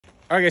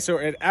Okay, so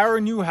at our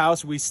new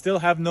house, we still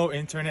have no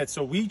internet,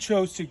 so we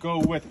chose to go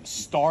with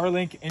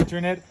STARLINK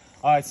internet.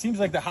 It seems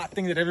like the hot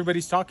thing that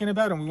everybody's talking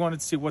about, and we wanted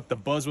to see what the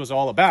buzz was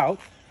all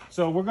about.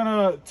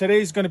 So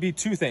today's gonna be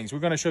two things. We're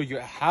gonna show you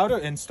how to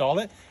install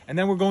it, and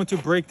then we're going to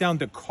break down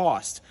the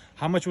cost.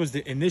 How much was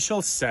the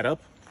initial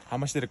setup? How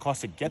much did it cost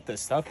to get this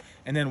stuff?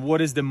 And then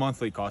what is the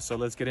monthly cost? So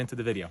let's get into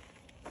the video.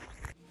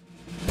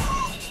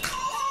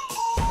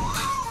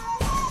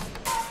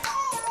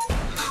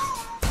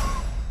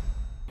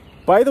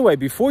 By the way,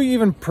 before you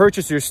even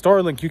purchase your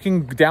STARLINK, you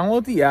can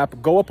download the app,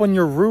 go up on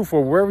your roof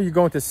or wherever you're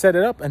going to set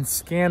it up and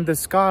scan the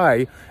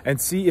sky and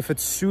see if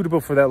it's suitable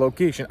for that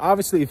location.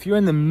 Obviously, if you're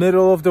in the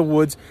middle of the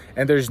woods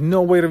and there's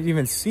no way of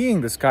even seeing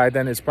the sky,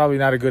 then it's probably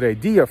not a good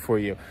idea for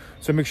you.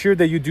 So make sure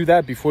that you do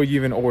that before you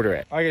even order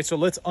it. Okay, so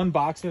let's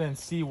unbox it and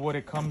see what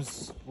it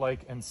comes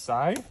like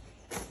inside.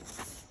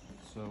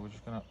 So we're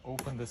just gonna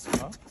open this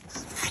up.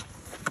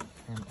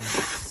 And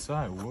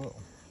inside, whoa.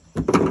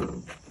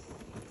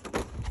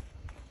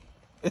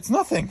 It's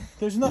nothing.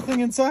 There's nothing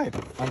inside.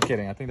 I'm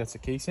kidding. I think that's the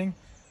casing.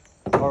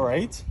 All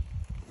right,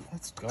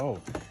 let's go.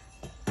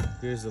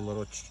 Here's the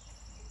little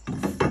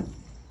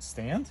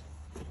stand.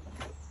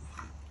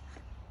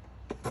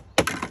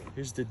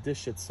 Here's the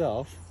dish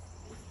itself.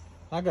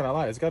 Not gonna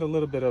lie, it's got a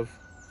little bit of,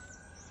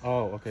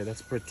 oh, okay,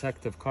 that's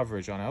protective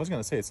coverage on it. I was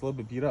gonna say it's a little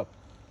bit beat up.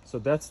 So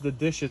that's the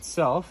dish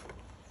itself.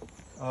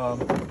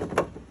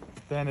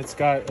 Then it's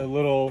got a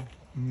little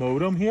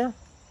modem here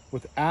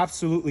with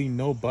absolutely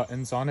no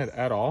buttons on it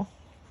at all.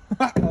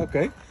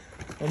 Okay,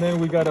 and then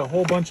we got a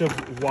whole bunch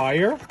of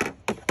wire,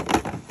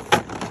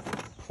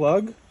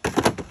 plug,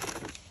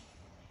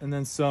 and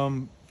then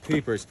some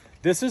papers.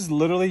 This is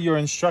literally your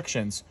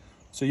instructions.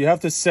 So you have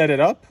to set it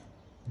up.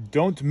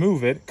 Don't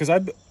move it, because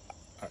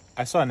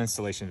I saw an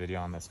installation video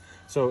on this.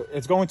 So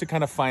it's going to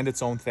kind of find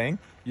its own thing.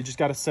 You just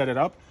got to set it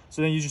up.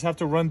 So then you just have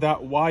to run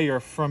that wire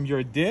from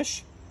your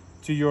dish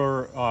to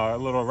your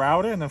little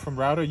router, and then from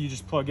router you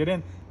just plug it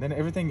in. Then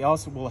everything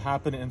else will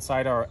happen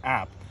inside our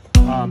app.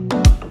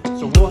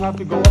 So we'll have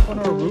to go up on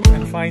our roof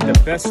and find the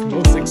best,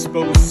 most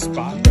exposed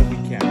spot that we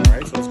can,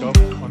 right? So let's go up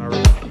on our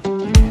roof.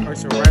 All right,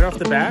 so right off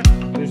the bat,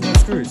 there's no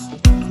screws.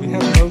 We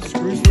have no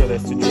screws for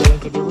this to drill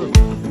into the roof.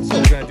 So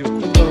we're gonna do a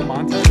quick little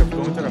montage of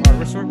going to the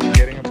hardware store and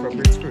getting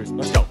appropriate screws.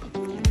 Let's go.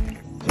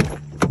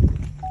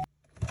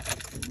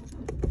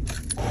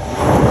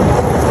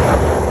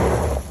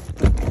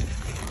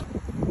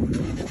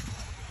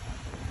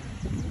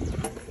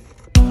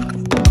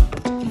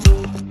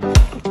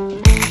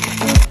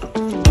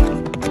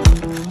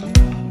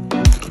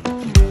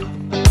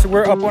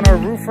 We're up on our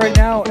roof right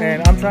now,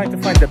 and I'm trying to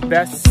find the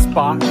best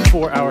spot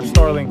for our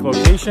STARLINK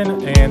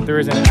location. And there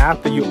is an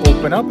app that you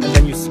open up and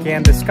then you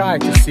scan the sky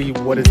to see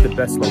what is the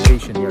best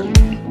location here.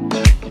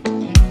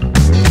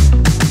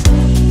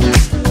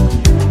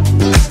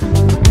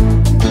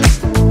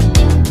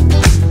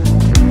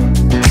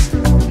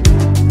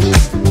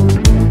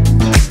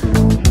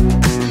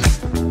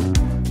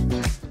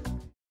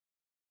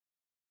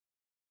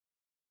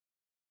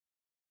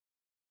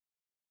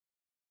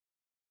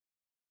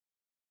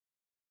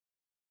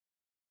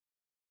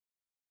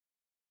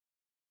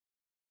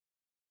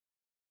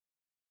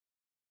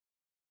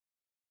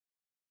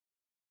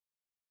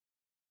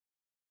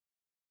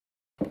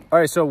 All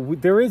right, so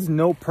there is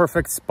no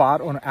perfect spot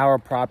on our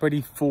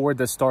property for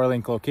the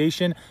STARLINK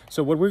location.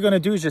 So what we're gonna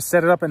do is just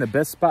set it up in the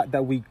best spot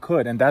that we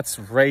could, and that's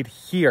right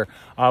here.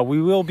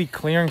 We will be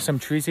clearing some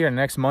trees here in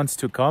the next months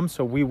to come,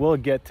 so we will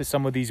get to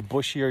some of these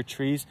bushier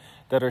trees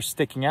that are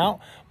sticking out.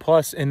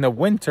 Plus, in the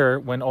winter,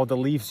 when all the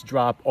leaves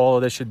drop, all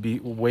of this should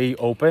be way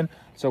open.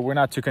 So we're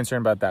not too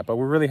concerned about that, but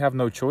we really have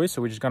no choice,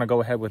 so we're just gonna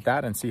go ahead with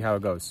that and see how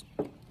it goes.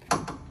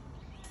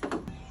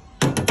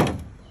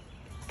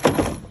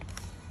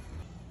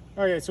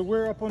 All right, so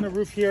we're up on the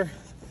roof here,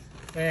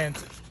 and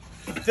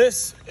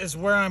this is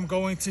where I'm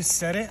going to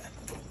set it.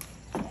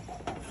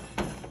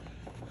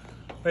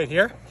 Right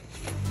here.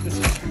 This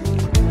is our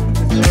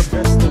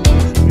best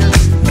location here.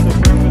 So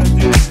what I'm going to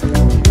do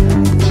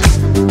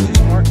is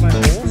just mark my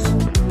holes.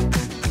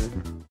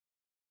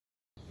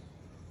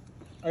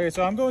 Okay,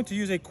 so I'm going to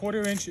use a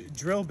 1/4-inch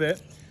drill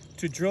bit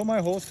to drill my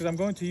holes, because I'm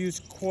going to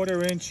use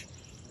 1/4-inch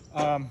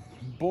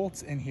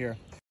bolts in here.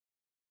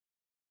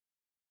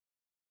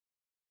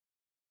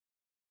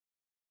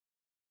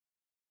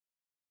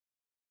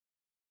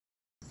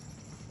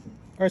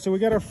 All right, so we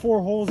got our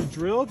 4 holes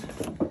drilled.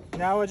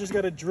 Now I just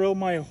got to drill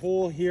my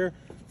hole here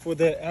for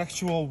the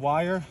actual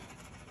wire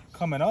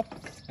coming up.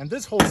 And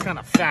this hole is kind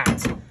of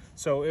fat,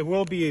 so it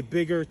will be a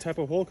bigger type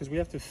of hole because we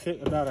have to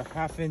fit about a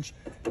 1/2 inch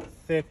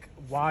thick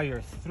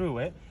wire through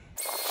it.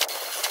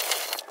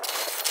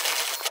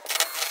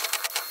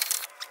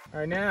 All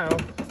right, now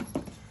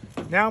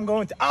I'm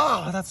going to,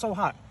 that's so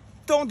hot.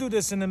 Don't do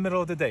this in the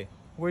middle of the day.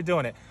 We're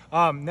doing it.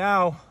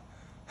 Now,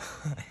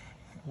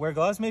 wear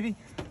gloves maybe?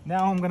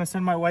 Now I'm gonna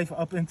send my wife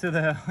up into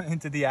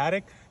the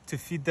attic to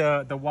feed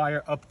the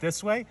wire up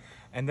this way,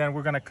 and then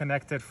we're gonna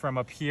connect it from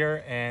up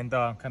here and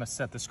kind of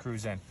set the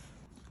screws in.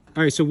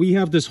 All right, so we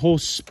have this whole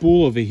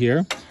spool over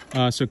here.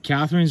 So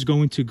Catherine's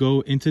going to go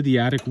into the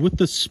attic with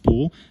the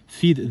spool,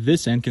 feed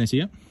this end. Can I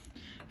see it?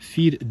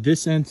 Feed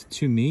this end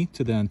to me,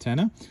 to the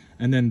antenna.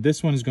 And then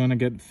this one is going to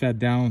get fed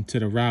down to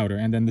the router.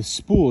 And then the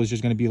spool is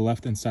just going to be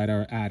left inside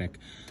our attic.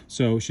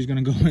 So she's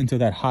going to go into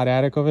that hot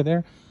attic over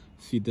there,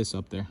 feed this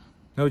up there.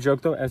 No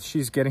joke though, as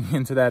she's getting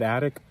into that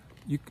attic,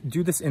 you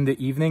do this in the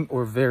evening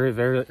or very,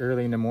 very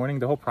early in the morning.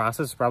 The whole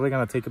process is probably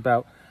going to take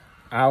about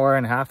an hour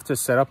and a half to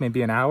set up,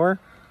 maybe an hour.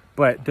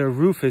 But the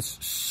roof is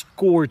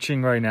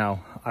scorching right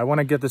now. I want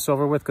to get this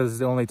over with because it's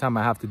the only time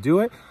I have to do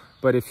it.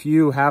 But if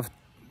you have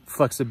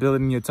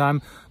flexibility in your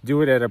time,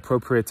 do it at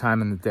appropriate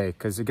time in the day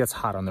because it gets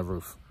hot on the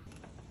roof.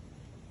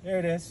 There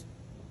it is.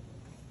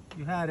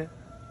 You had it.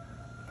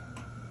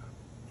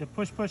 Yeah,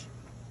 push, push.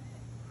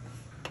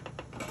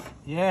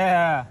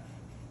 Yeah.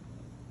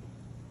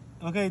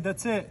 Okay,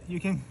 that's it. You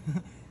can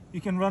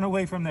you can run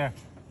away from there.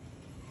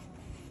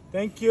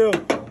 Thank you.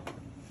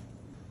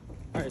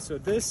 All right, so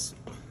this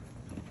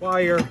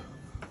wire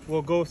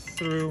will go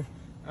through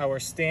our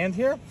stand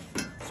here.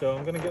 So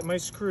I'm gonna get my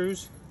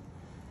screws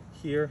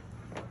here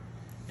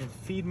and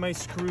feed my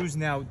screws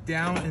now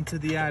down into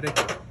the attic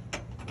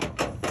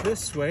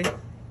this way.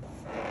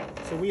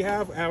 So we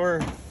have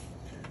our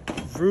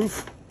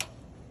roof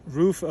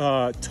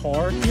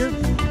tar here.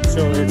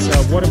 So it's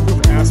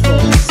waterproof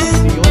asphalt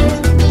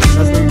sealant.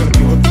 That's what you're gonna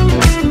be looking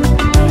for.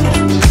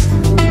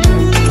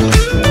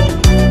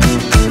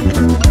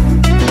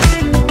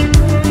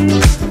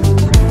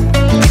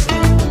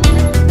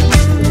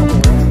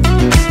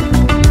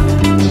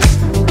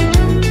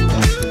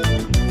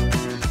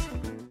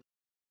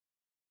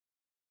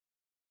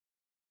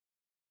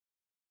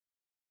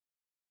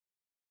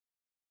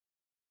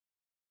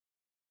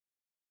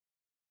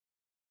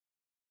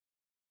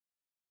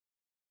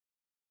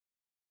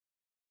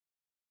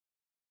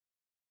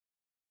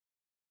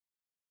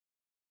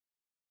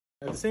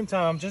 At the same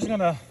time, I'm just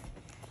gonna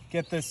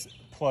get this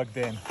plugged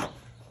in.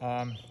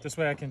 This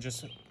way I can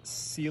just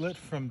seal it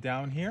from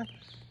down here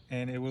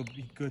and it will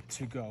be good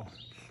to go.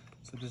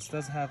 So this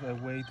does have a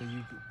way that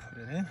you could put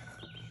it in,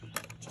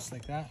 just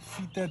like that.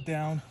 Feed that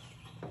down.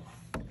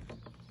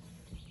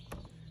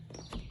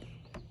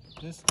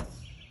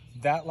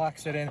 That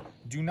locks it in.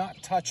 Do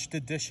not touch the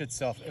dish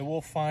itself. It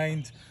will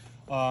find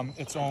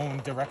its own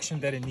direction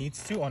that it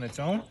needs to on its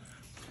own.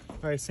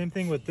 All right, same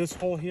thing with this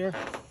hole here.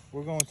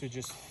 We're going to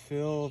just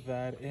fill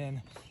that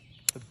in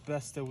the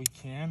best that we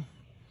can.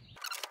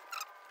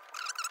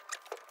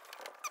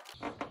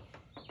 I'm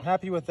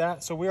happy with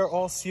that. So we are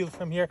all sealed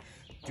from here.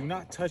 Do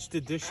not touch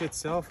the dish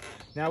itself.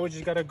 Now we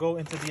just gotta go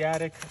into the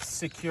attic,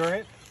 secure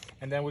it,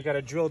 and then we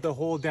gotta drill the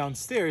hole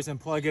downstairs and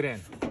plug it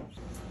in.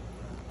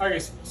 All right,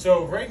 guys,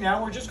 so right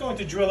now we're just going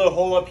to drill a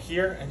hole up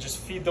here and just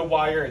feed the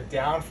wire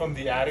down from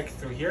the attic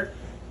through here.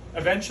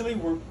 Eventually,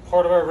 we're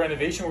part of our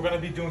renovation. We're going to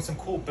be doing some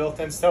cool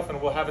built-in stuff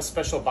and we'll have a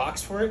special box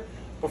for it.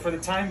 But for the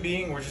time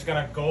being, we're just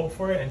going to go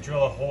for it and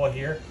drill a hole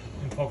here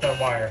and poke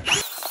that wire.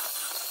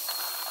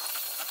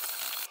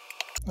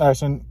 All right,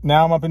 so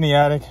now I'm up in the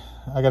attic.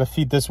 I got to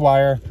feed this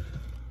wire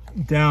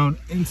down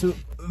into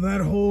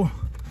that hole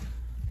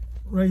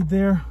right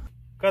there.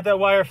 Got that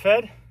wire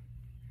fed.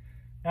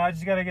 Now I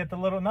just got to get the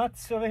little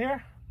nuts over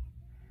here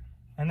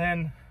and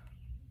then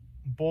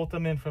bolt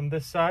them in from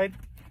this side,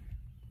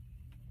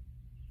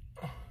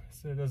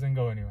 so it doesn't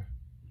go anywhere.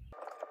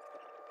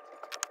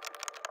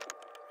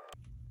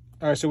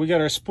 All right, so we got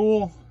our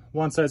spool.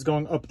 One side's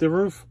going up the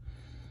roof.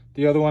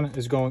 The other one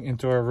is going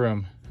into our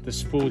room. The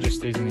spool just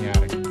stays in the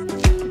attic. I'm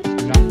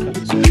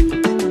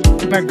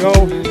gonna go.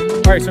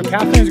 All right, so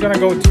Catherine's gonna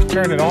go to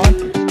turn it on,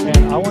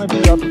 and I want to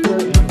be up here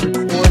and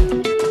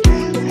record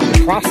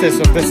the process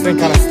of this thing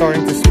kind of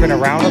starting to spin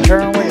around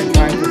apparently and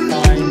trying to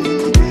find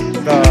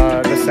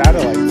the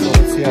satellite. So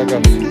let's see how it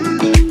goes.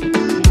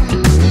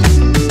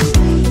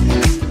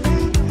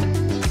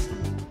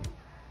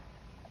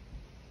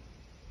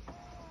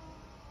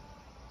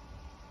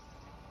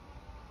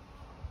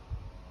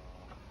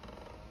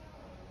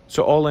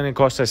 So all in, it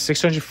costs us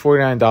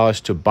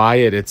 $649 to buy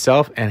it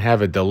itself and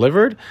have it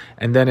delivered.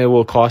 And then it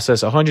will cost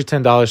us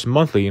 $110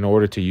 monthly in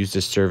order to use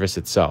this service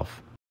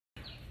itself.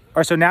 All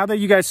right, so now that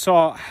you guys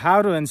saw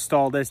how to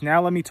install this,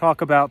 now let me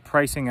talk about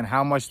pricing and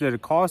how much did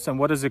it cost and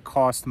what does it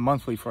cost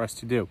monthly for us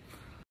to do.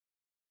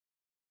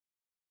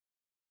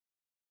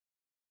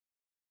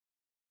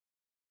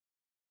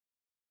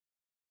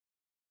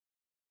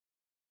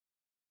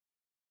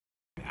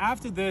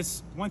 After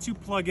this, once you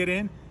plug it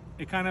in,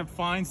 it kind of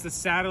finds the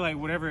satellite,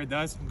 whatever it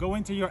does. Go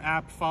into your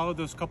app, follow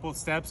those couple of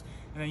steps,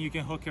 and then you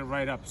can hook it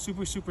right up.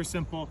 Super, super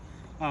simple.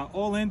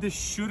 All in, this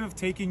should have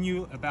taken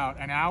you about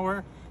an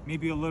hour,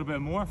 maybe a little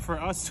bit more. For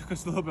us, it took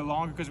us a little bit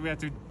longer because we had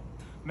to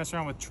mess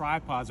around with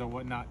tripods or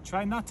whatnot.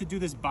 Try not to do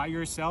this by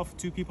yourself.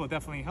 2 people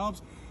definitely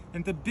helps.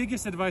 And the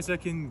biggest advice I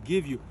can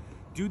give you,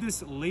 do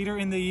this later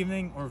in the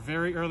evening or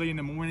very early in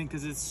the morning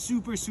because it's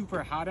super,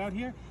 super hot out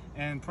here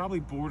and probably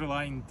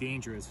borderline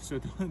dangerous. So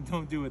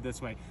don't do it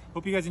this way.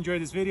 Hope you guys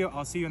enjoyed this video.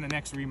 I'll see you in the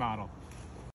next remodel.